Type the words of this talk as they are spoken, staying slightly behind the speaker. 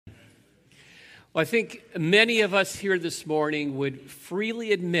Well, I think many of us here this morning would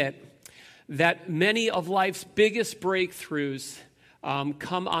freely admit that many of life's biggest breakthroughs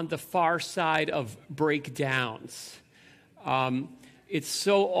come on the far side of breakdowns. It's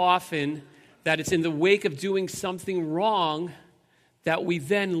so often that it's in the wake of doing something wrong that we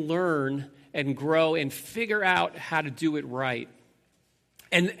then learn and grow and figure out how to do it right.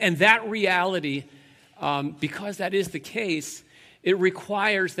 And that reality, because that is the case, it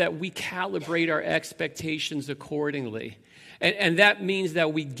requires that we calibrate our expectations accordingly. And that means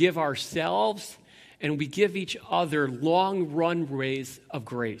that we give ourselves and we give each other long runways of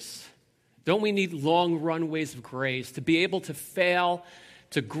grace. Don't we need long runways of grace to be able to fail,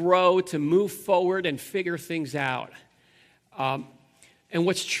 to grow, to move forward and figure things out? And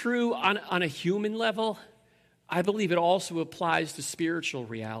what's true on a human level, I believe it also applies to spiritual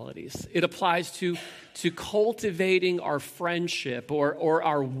realities. It applies to cultivating our friendship or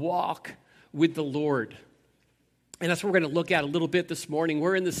our walk with the Lord. And that's what we're going to look at a little bit this morning.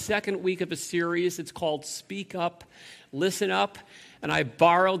 We're in the second week of a series. It's called Speak Up, Listen Up. And I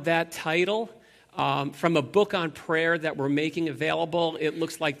borrowed that title from a book on prayer that we're making available. It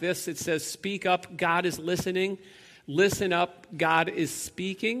looks like this. It says, Speak Up, God is listening. Listen up, God is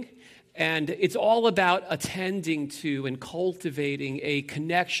speaking. And it's all about attending to and cultivating a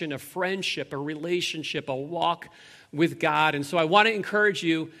connection, a friendship, a relationship, a walk with God. And so I want to encourage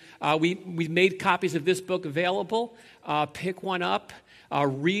you, we've made copies of this book available. Pick one up,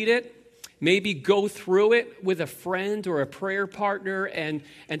 read it, maybe go through it with a friend or a prayer partner and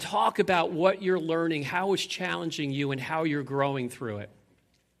talk about what you're learning, how it's challenging you, and how you're growing through it.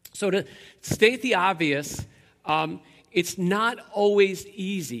 So to state the obvious, it's not always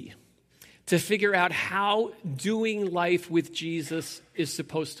easy to figure out how doing life with Jesus is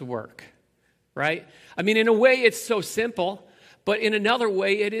supposed to work, right? I mean, in a way, it's so simple, but in another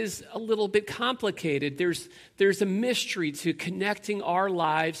way, it is a little bit complicated. There's a mystery to connecting our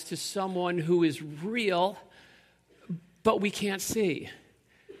lives to someone who is real, but we can't see,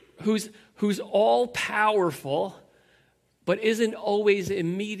 who's all-powerful, but isn't always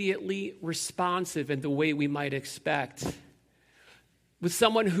immediately responsive in the way we might expect. With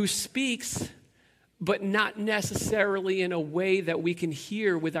someone who speaks, but not necessarily in a way that we can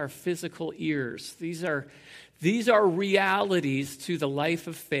hear with our physical ears. These are realities to the life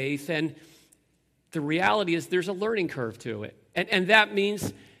of faith, and the reality is there's a learning curve to it. And that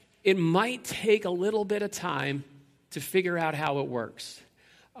means it might take a little bit of time to figure out how it works.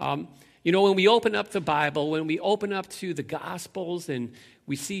 When we open up the Bible, when we open up to the Gospels and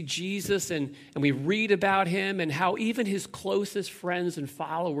we see Jesus and we read about him and how even his closest friends and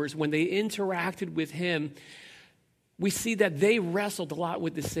followers, when they interacted with him, we see that they wrestled a lot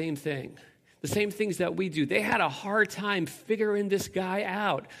with the same thing, the same things that we do. They had a hard time figuring this guy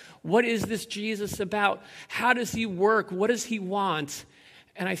out. What is this Jesus about? How does he work? What does he want?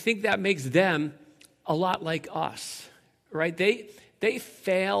 And I think that makes them a lot like us, right? They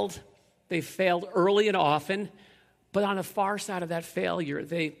failed. They failed early and often, but on the far side of that failure,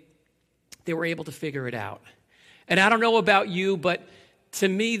 they were able to figure it out. And I don't know about you, but to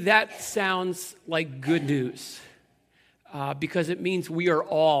me, that sounds like good news because it means we're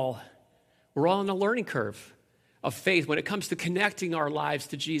all on a learning curve of faith when it comes to connecting our lives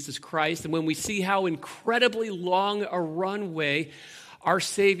to Jesus Christ. And when we see how incredibly long a runway our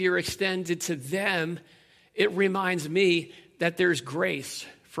Savior extended to them, it reminds me that there's grace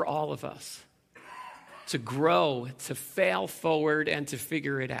for all of us to grow, to fail forward, and to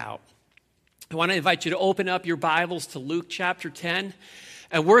figure it out. I want to invite you to open up your Bibles to Luke chapter 10,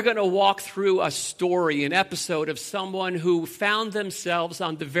 and we're going to walk through a story, an episode of someone who found themselves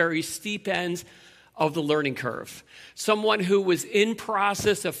on the very steep end of the learning curve, someone who was in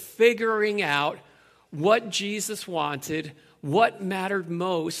process of figuring out what Jesus wanted, what mattered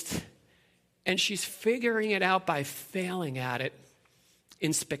most, and she's figuring it out by failing at it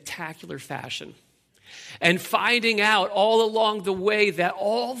in spectacular fashion. And finding out all along the way that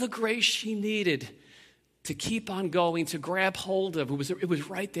all the grace she needed to keep on going, to grab hold of, it was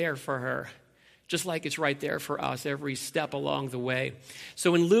right there for her, just like it's right there for us every step along the way.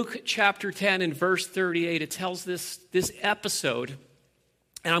 So in Luke chapter 10 and verse 38, it tells this episode,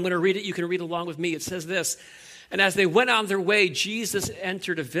 and I'm going to read it. You can read along with me. It says this, and as they went on their way, Jesus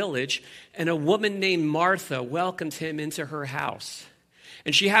entered a village, and a woman named Martha welcomed him into her house.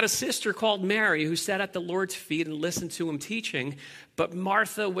 And she had a sister called Mary who sat at the Lord's feet and listened to him teaching, but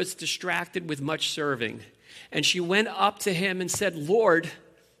Martha was distracted with much serving. And she went up to him and said, Lord,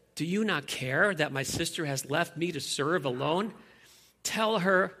 do you not care that my sister has left me to serve alone? Tell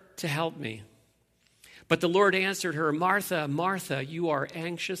her to help me. But the Lord answered her, Martha, Martha, you are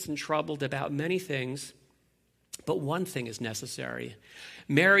anxious and troubled about many things, but one thing is necessary.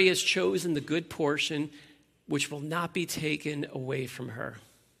 Mary has chosen the good portion, which will not be taken away from her.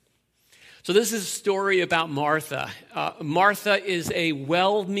 So this is a story about Martha. Martha is a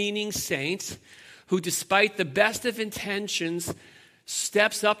well-meaning saint who, despite the best of intentions,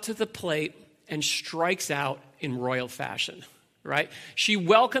 steps up to the plate and strikes out in royal fashion. Right? She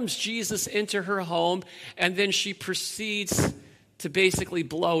welcomes Jesus into her home, and then she proceeds to basically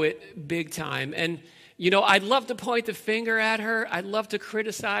blow it big time. And, I'd love to point the finger at her. I'd love to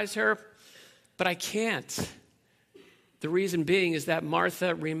criticize her, but I can't. The reason being is that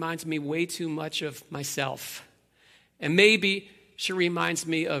Martha reminds me way too much of myself. And maybe she reminds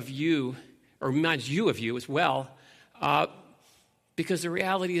me of you, or reminds you of you as well, because the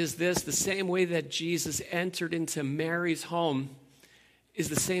reality is this: the same way that Jesus entered into Mary's home is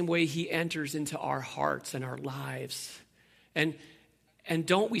the same way he enters into our hearts and our lives. And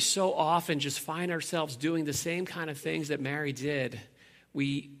don't we so often just find ourselves doing the same kind of things that Mary did?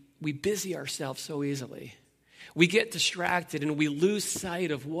 We busy ourselves so easily. We get distracted and we lose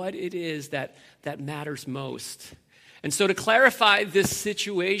sight of what it is that matters most. And so to clarify this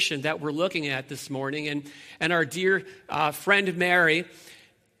situation that we're looking at this morning, and our dear friend Mary,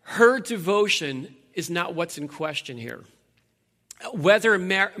 her devotion is not what's in question here. Whether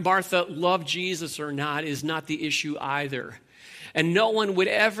Martha loved Jesus or not is not the issue either. And no one would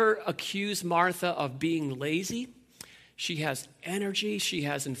ever accuse Martha of being lazy. She has energy, she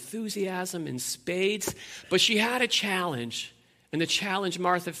has enthusiasm in spades, but she had a challenge. And the challenge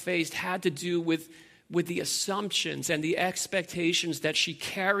Martha faced had to do with the assumptions and the expectations that she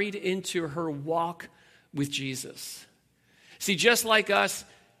carried into her walk with Jesus. See, just like us,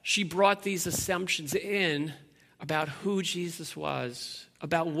 she brought these assumptions in about who Jesus was,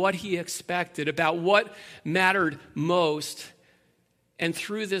 about what he expected, about what mattered most. And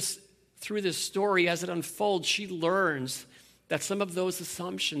through this story, as it unfolds, she learns that some of those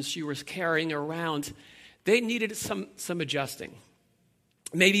assumptions she was carrying around, they needed some adjusting.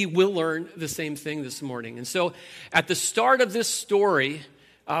 Maybe we'll learn the same thing this morning. And so at the start of this story,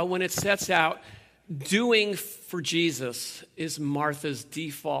 when it sets out, doing for Jesus is Martha's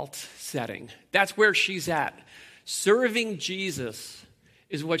default setting. That's where she's at. Serving Jesus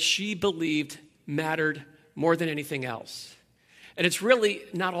is what she believed mattered more than anything else. And it's really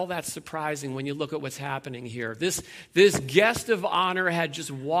not all that surprising when you look at what's happening here. This guest of honor had just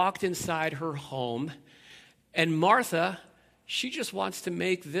walked inside her home, and Martha, she just wants to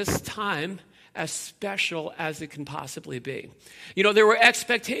make this time as special as it can possibly be. There were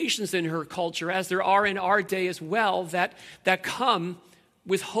expectations in her culture, as there are in our day as well, that come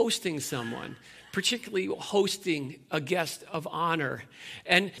with hosting someone, particularly hosting a guest of honor.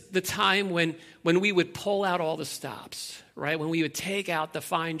 And the time when we would pull out all the stops, right? When we would take out the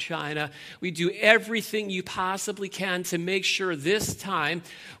fine china, we do everything you possibly can to make sure this time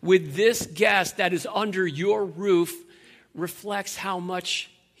with this guest that is under your roof reflects how much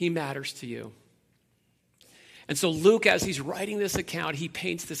he matters to you. And so Luke, as he's writing this account, he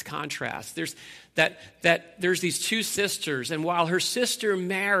paints this contrast. There's these two sisters, and while her sister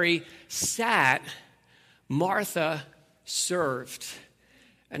Mary sat, Martha served.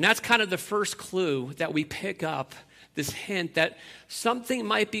 And that's kind of the first clue that we pick up, this hint that something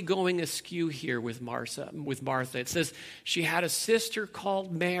might be going askew here with Martha. It says she had a sister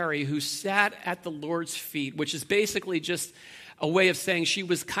called Mary who sat at the Lord's feet, which is basically just a way of saying she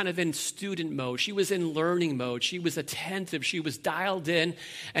was kind of in student mode. She was in learning mode. She was attentive. She was dialed in,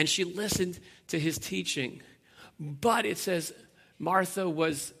 and she listened to his teaching. But it says Martha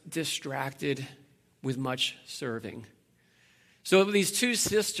was distracted with much serving. So these two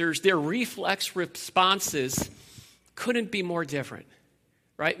sisters, their reflex responses couldn't be more different,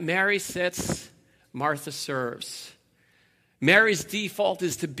 right? Mary sits, Martha serves. Mary's default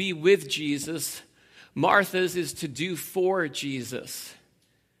is to be with Jesus. Martha's is to do for Jesus.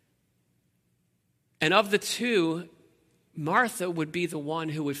 And of the two, Martha would be the one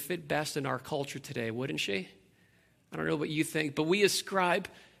who would fit best in our culture today, wouldn't she? I don't know what you think, but we ascribe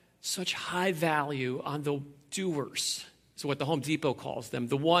such high value on the doers. Is what the Home Depot calls them,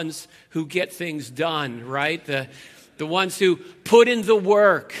 the ones who get things done, right? The ones who put in the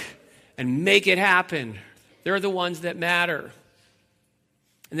work and make it happen. They're the ones that matter.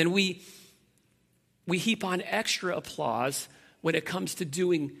 And then we heap on extra applause when it comes to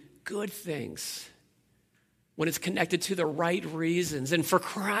doing good things, when it's connected to the right reasons. And for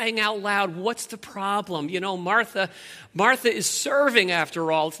crying out loud, what's the problem? Martha is serving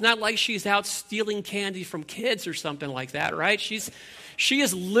after all. It's not like she's out stealing candy from kids or something like that, right? She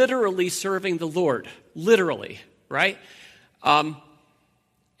is literally serving the Lord, literally, right? And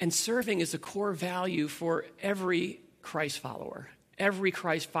serving is a core value for every Christ follower. Every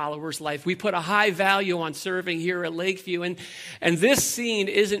Christ follower's life. We put a high value on serving here at Lakeview, and this scene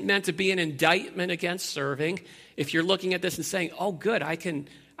isn't meant to be an indictment against serving. If you're looking at this and saying, "Oh, good, I can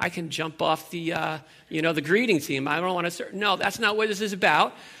jump off the the greeting team. I don't want to serve." No, that's not what this is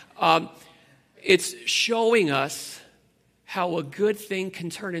about. It's showing us how a good thing can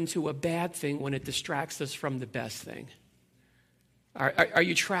turn into a bad thing when it distracts us from the best thing. Are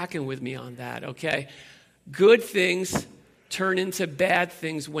you tracking with me on that? Okay, good things turn into bad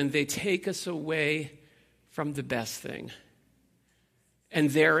things when they take us away from the best thing. And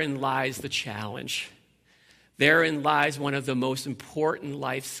therein lies the challenge. Therein lies one of the most important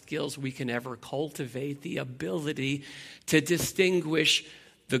life skills we can ever cultivate, the ability to distinguish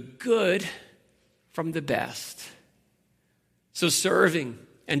the good from the best. So serving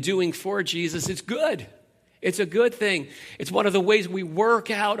and doing for Jesus, it's good. It's a good thing. It's one of the ways we work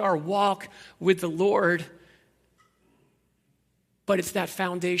out our walk with the Lord. But it's that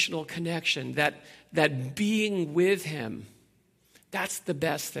foundational connection, that being with him. That's the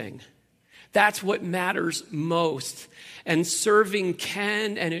best thing. That's what matters most. And serving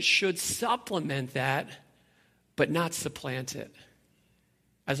can and it should supplement that, but not supplant it,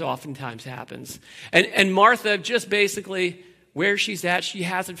 as oftentimes happens. And Martha, just basically where she's at, she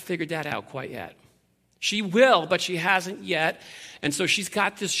hasn't figured that out quite yet. She will, but she hasn't yet. And so she's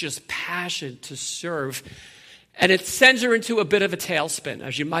got this just passion to serve. And it sends her into a bit of a tailspin,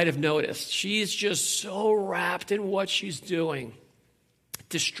 as you might have noticed. She's just so wrapped in what she's doing.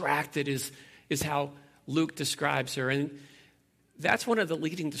 Distracted is how Luke describes her. And that's one of the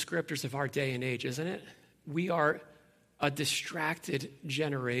leading descriptors of our day and age, isn't it? We are a distracted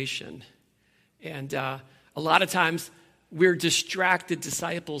generation. And a lot of times we're distracted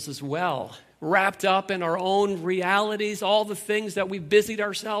disciples as well, wrapped up in our own realities, all the things that we've busied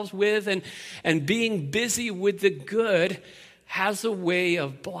ourselves with, and being busy with the good has a way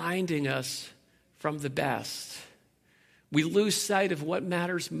of blinding us from the best. We lose sight of what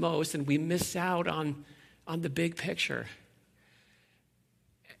matters most, and we miss out on the big picture.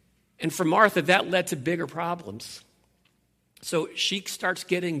 And for Martha, that led to bigger problems. So she starts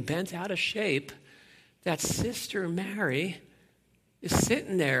getting bent out of shape. That sister Mary is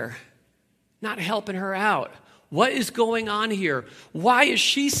sitting there, not helping her out. What is going on here? Why is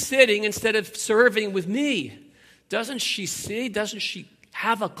she sitting instead of serving with me? Doesn't she see? Doesn't she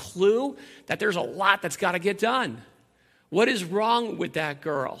have a clue that there's a lot that's got to get done? What is wrong with that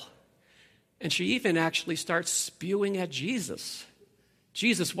girl? And she even actually starts spewing at Jesus.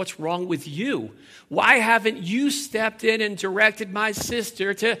 Jesus, what's wrong with you? Why haven't you stepped in and directed my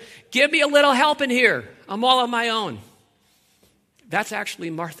sister to give me a little help in here? I'm all on my own. That's actually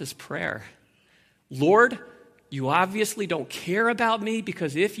Martha's prayer. Lord, you obviously don't care about me,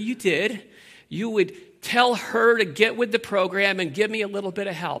 because if you did, you would tell her to get with the program and give me a little bit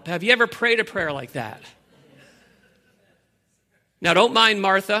of help. Have you ever prayed a prayer like that? Now, don't mind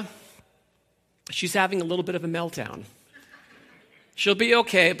Martha. She's having a little bit of a meltdown. She'll be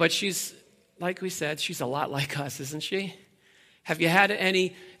okay, but she's, like we said, she's a lot like us, isn't she? Have you had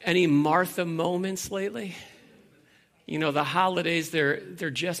any Martha moments lately? You know, the holidays, they're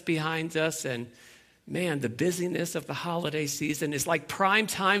just behind us, and man, the busyness of the holiday season is like prime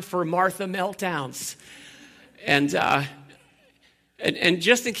time for Martha meltdowns. And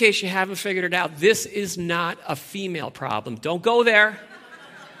just in case you haven't figured it out, this is not a female problem. Don't go there,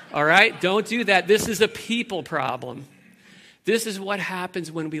 all right? Don't do that. This is a people problem. This is what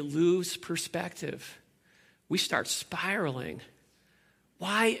happens when we lose perspective. We start spiraling.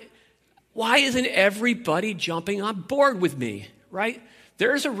 Why isn't everybody jumping on board with me, right?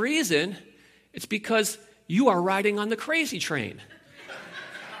 There's a reason. It's because you are riding on the crazy train.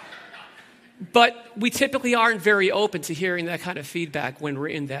 But we typically aren't very open to hearing that kind of feedback when we're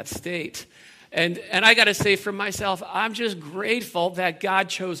in that state. And I got to say for myself, I'm just grateful that God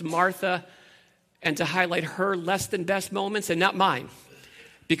chose Martha and to highlight her less than best moments and not mine.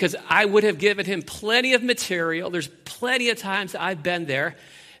 Because I would have given him plenty of material. There's plenty of times I've been there,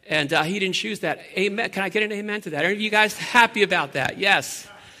 and he didn't choose that. Amen. Can I get an amen to that? Are you guys happy about that? Yes.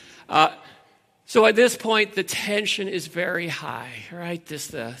 So at this point, the tension is very high, right?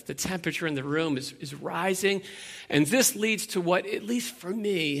 The temperature in the room is rising. And this leads to what, at least for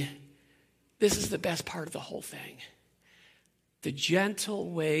me, this is the best part of the whole thing. The gentle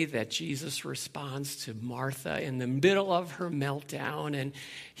way that Jesus responds to Martha in the middle of her meltdown, and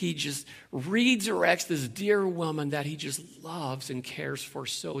he just redirects this dear woman that he just loves and cares for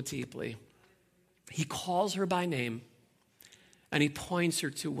so deeply. He calls her by name, and he points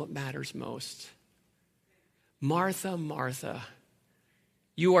her to what matters most. Martha, Martha,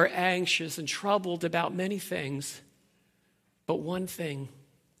 you are anxious and troubled about many things, but one thing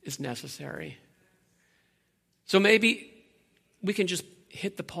is necessary. So maybe we can just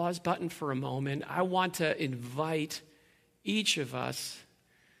hit the pause button for a moment. I want to invite each of us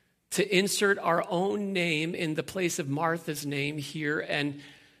to insert our own name in the place of Martha's name here and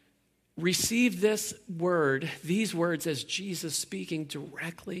receive these words as Jesus speaking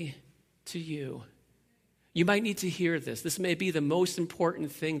directly to you. You might need to hear this. This may be the most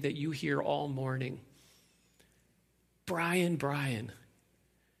important thing that you hear all morning. Brian,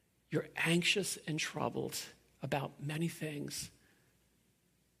 you're anxious and troubled about many things,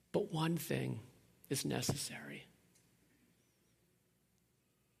 but one thing is necessary.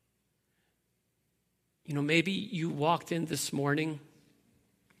 Maybe you walked in this morning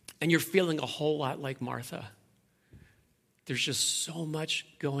and you're feeling a whole lot like Martha. There's just so much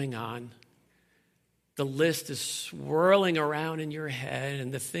going on. The list is swirling around in your head,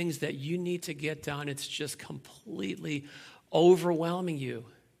 and the things that you need to get done, it's just completely overwhelming you.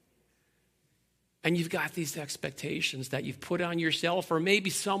 And you've got these expectations that you've put on yourself, or maybe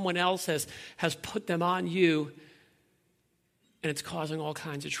someone else has put them on you, and it's causing all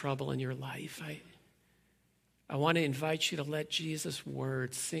kinds of trouble in your life. I want to invite you to let Jesus'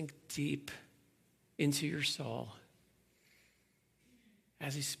 words sink deep into your soul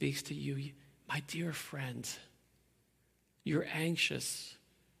as he speaks to you. My dear friend, you're anxious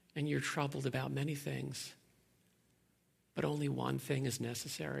and you're troubled about many things, but only one thing is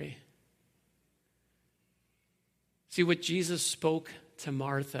necessary. See, what Jesus spoke to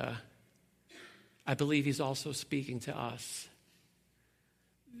Martha, I believe he's also speaking to us.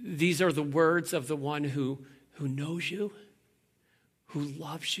 These are the words of the one who knows you, who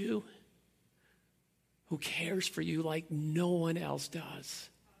loves you, who cares for you like no one else does.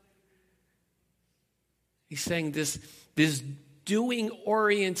 He's saying this doing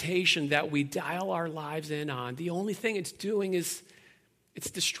orientation that we dial our lives in on, the only thing it's doing is it's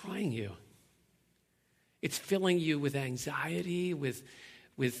destroying you. It's filling you with anxiety, with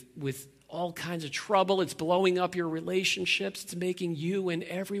all kinds of trouble. It's blowing up your relationships. It's making you and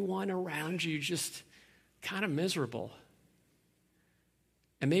everyone around you just kind of miserable.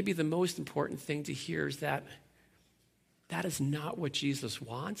 And maybe the most important thing to hear is that is not what Jesus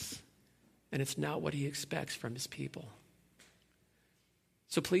wants, and it's not what he expects from his people.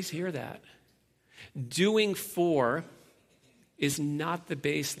 So please hear that. Doing for is not the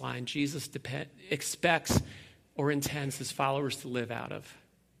baseline Jesus expects or intends his followers to live out of.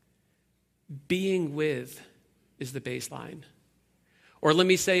 Being with is the baseline. Or let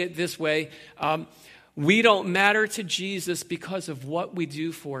me say it this way. We don't matter to Jesus because of what we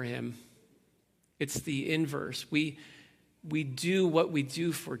do for him. It's the inverse. We do what we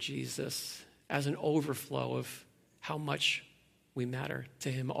do for Jesus as an overflow of how much we matter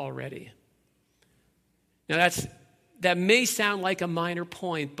to him already. Now that may sound like a minor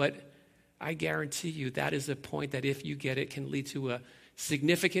point, but I guarantee you that is a point that if you get it can lead to a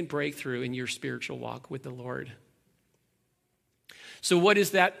significant breakthrough in your spiritual walk with the Lord. So what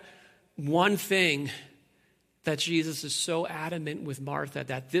is that one thing that Jesus is so adamant with Martha,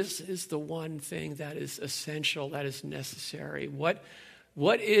 that this is the one thing that is essential, that is necessary? What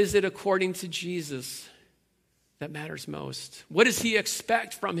is it according to Jesus that matters most? What does he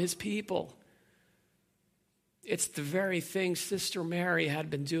expect from his people? It's the very thing Sister Mary had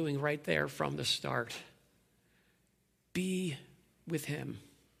been doing right there from the start. Be with him.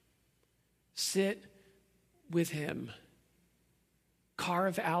 Sit with him.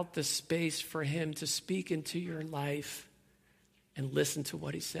 Carve out the space for him to speak into your life and listen to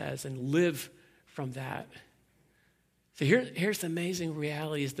what he says and live from that. So here's the amazing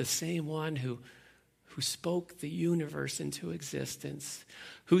reality: is the same one who spoke the universe into existence,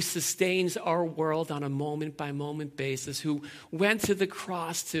 who sustains our world on a moment-by-moment basis, who went to the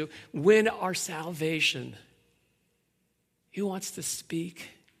cross to win our salvation. He wants to speak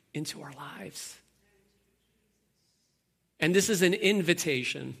into our lives. And this is an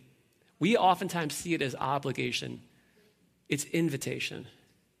invitation. We oftentimes see it as obligation. It's invitation.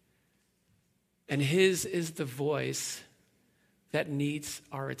 And his is the voice that needs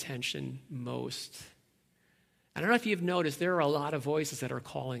our attention most. I don't know if you've noticed, there are a lot of voices that are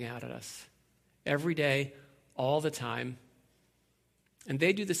calling out at us every day, all the time. And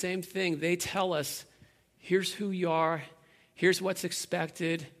they do the same thing. They tell us, here's who you are, here's what's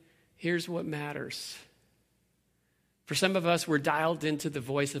expected, here's what matters. For some of us, we're dialed into the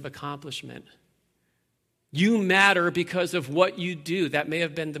voice of accomplishment. You matter because of what you do. That may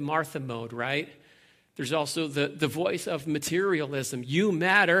have been the Martha mode, right? There's also the voice of materialism. You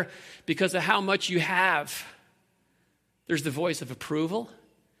matter because of how much you have. There's the voice of approval.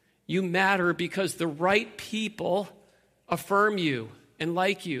 You matter because the right people affirm you and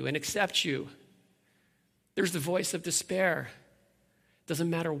like you and accept you. There's the voice of despair. Doesn't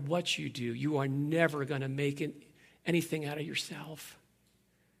matter what you do, you are never going to make anything out of yourself.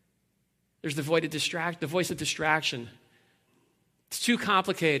 There's the voice of distraction. It's too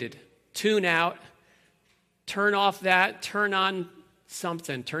complicated. Tune out. Turn off that. Turn on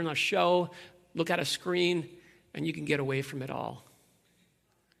something. Turn on a show. Look at a screen, and you can get away from it all.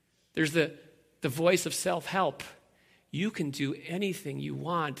 There's the voice of self-help. You can do anything you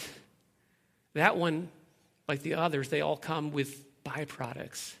want. That one, like the others, they all come with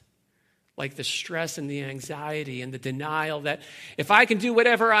byproducts, like the stress and the anxiety and the denial that if I can do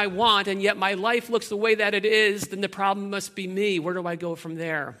whatever I want and yet my life looks the way that it is, then the problem must be me. Where do I go from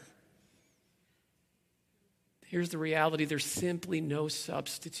there? Here's the reality. There's simply no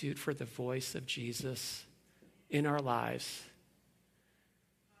substitute for the voice of Jesus in our lives.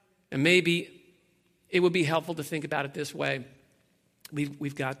 And maybe it would be helpful to think about it this way.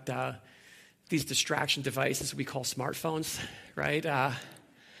 We've got these distraction devices we call smartphones, right?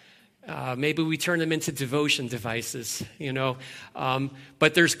 Maybe we turn them into devotion devices,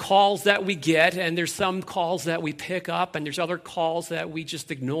 But there's calls that we get, and there's some calls that we pick up, and there's other calls that we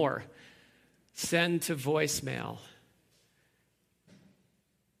just ignore. Send to voicemail.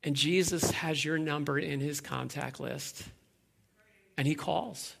 And Jesus has your number in his contact list, and he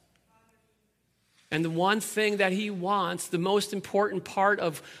calls. And the one thing that he wants, the most important part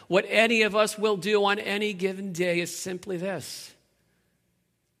of what any of us will do on any given day is simply this.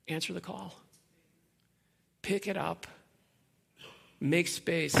 Answer the call. Pick it up. Make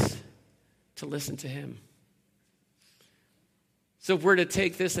space to listen to him. So if we're to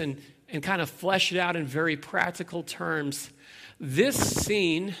take this and kind of flesh it out in very practical terms, this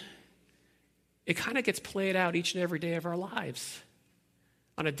scene, it kind of gets played out each and every day of our lives.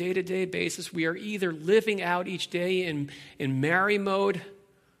 On a day-to-day basis, we are either living out each day in Mary mode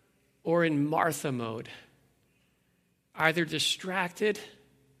or in Martha mode. Either distracted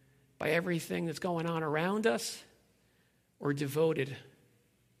by everything that's going on around us or devoted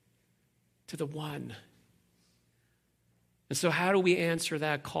to the one. And so how do we answer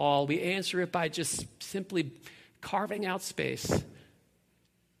that call? We answer it by just simply carving out space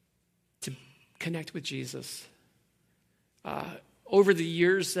to connect with Jesus. Over the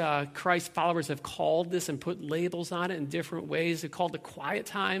years, Christ followers have called this and put labels on it in different ways. They're called it quiet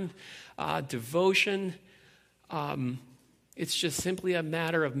time, devotion. It's just simply a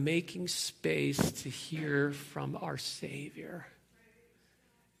matter of making space to hear from our Savior.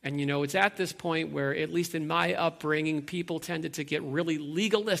 And it's at this point where, at least in my upbringing, people tended to get really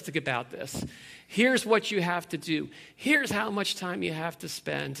legalistic about this. Here's what you have to do. Here's how much time you have to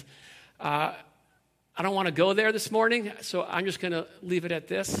spend. I don't want to go there this morning, so I'm just going to leave it at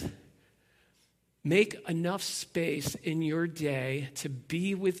this. Make enough space in your day to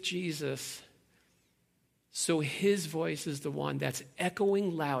be with Jesus so his voice is the one that's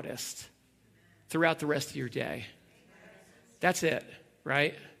echoing loudest throughout the rest of your day. That's it,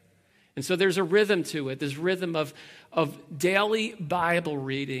 right? And so there's a rhythm to it, this rhythm of daily Bible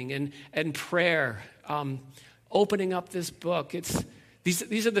reading and prayer, opening up this book.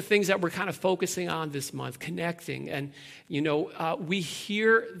 These are the things that we're kind of focusing on this month, connecting. And, we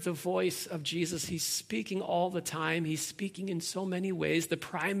hear the voice of Jesus. He's speaking all the time. He's speaking in so many ways. The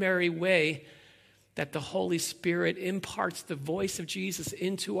primary way that the Holy Spirit imparts the voice of Jesus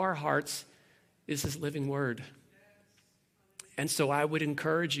into our hearts is his living word. And so I would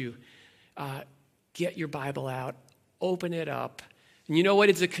encourage you, get your Bible out, open it up. And you know what?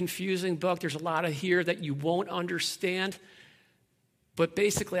 It's a confusing book. There's a lot of here that you won't understand. But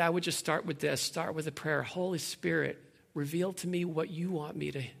basically, I would just start with this. Start with a prayer. Holy Spirit, reveal to me what you want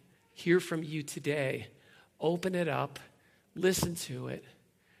me to hear from you today. Open it up. Listen to it.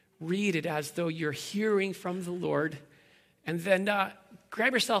 Read it as though you're hearing from the Lord. And then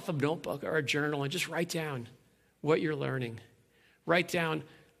grab yourself a notebook or a journal and just write down what you're learning. Write down,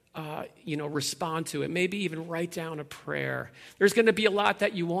 respond to it. Maybe even write down a prayer. There's going to be a lot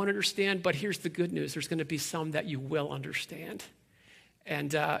that you won't understand, but here's the good news. There's going to be some that you will understand.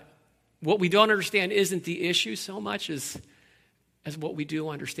 And what we don't understand isn't the issue so much as what we do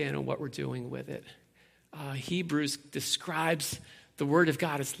understand and what we're doing with it. Hebrews describes the Word of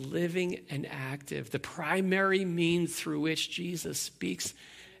God as living and active, the primary means through which Jesus speaks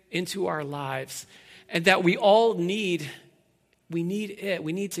into our lives, and that we all need it.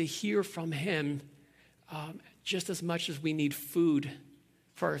 We need to hear from him just as much as we need food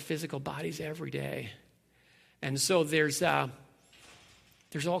for our physical bodies every day. And so there's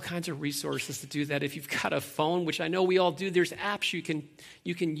There's all kinds of resources to do that. If you've got a phone, which I know we all do, there's apps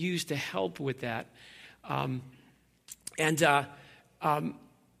you can use to help with that. It's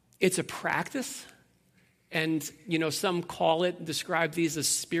a practice. And, some describe these as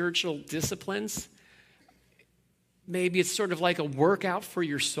spiritual disciplines. Maybe it's sort of like a workout for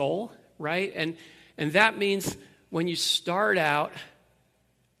your soul, right? And that means when you start out,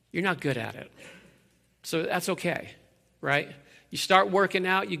 you're not good at it. So that's okay, right? You start working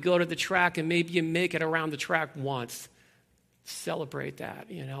out, you go to the track, and maybe you make it around the track once. Celebrate that,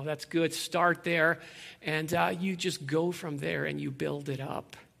 that's good. Start there, and you just go from there, and you build it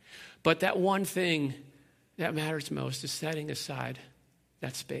up. But that one thing that matters most is setting aside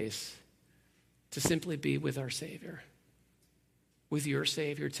that space to simply be with our Savior, with your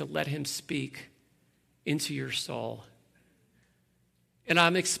Savior, to let him speak into your soul. And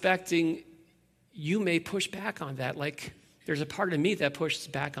I'm expecting you may push back on that. Like, there's a part of me that pushes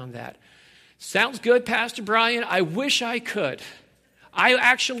back on that. Sounds good, Pastor Brian. I wish I could. I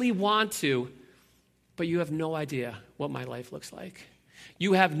actually want to, but you have no idea what my life looks like.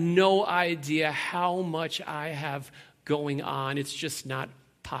 You have no idea how much I have going on. It's just not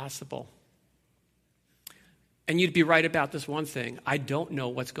possible. And you'd be right about this one thing. I don't know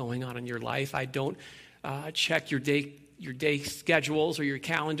what's going on in your life. I don't check your day schedules or your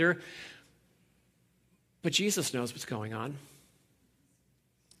calendar. But Jesus knows what's going on.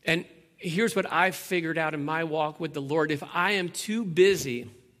 And here's what I've figured out in my walk with the Lord. If I am too busy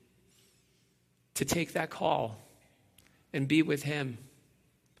to take that call and be with him,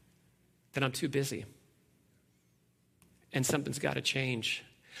 then I'm too busy. And something's got to change.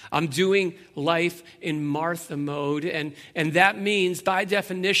 I'm doing life in Martha mode, and that means, by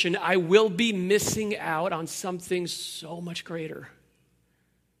definition, I will be missing out on something so much greater.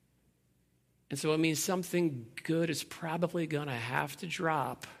 And so it means something good is probably going to have to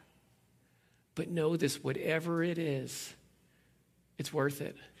drop. But know this, whatever it is, it's worth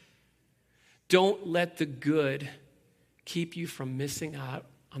it. Don't let the good keep you from missing out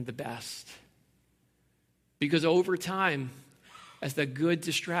on the best. Because over time, as the good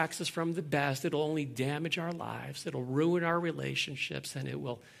distracts us from the best, it'll only damage our lives, it'll ruin our relationships, and it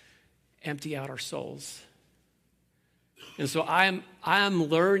will empty out our souls. And so I'm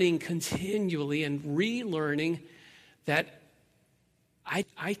learning continually and relearning that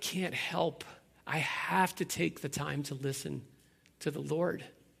I can't help. I have to take the time to listen to the Lord.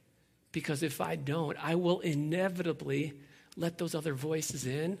 Because if I don't, I will inevitably let those other voices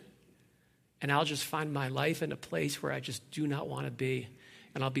in, and I'll just find my life in a place where I just do not want to be.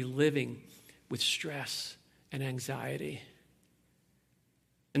 And I'll be living with stress and anxiety.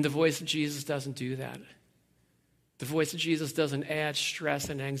 And the voice of Jesus doesn't do that. The voice of Jesus doesn't add stress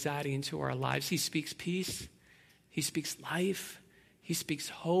and anxiety into our lives. He speaks peace. He speaks life. He speaks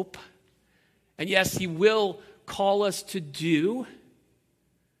hope. And yes, he will call us to do,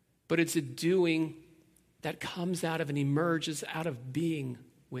 but it's a doing that comes out of and emerges out of being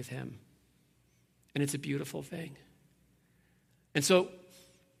with him. And it's a beautiful thing. And so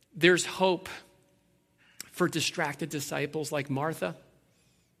there's hope for distracted disciples like Martha,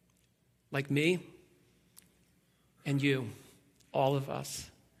 like me, and you, all of us.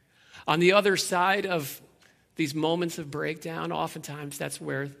 On the other side of these moments of breakdown, oftentimes that's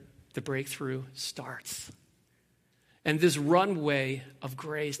where the breakthrough starts. And this runway of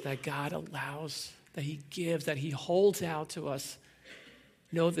grace that God allows, that he gives, that he holds out to us,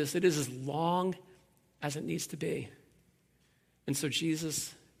 know this, it is as long as it needs to be. And so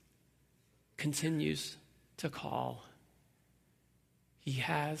Jesus continues to call. He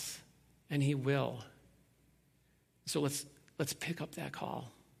has and he will. So let's pick up that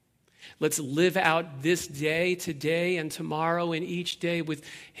call. Let's live out this day, today, and tomorrow, and each day with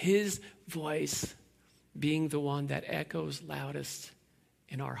his voice being the one that echoes loudest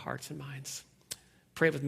in our hearts and minds. Pray with me.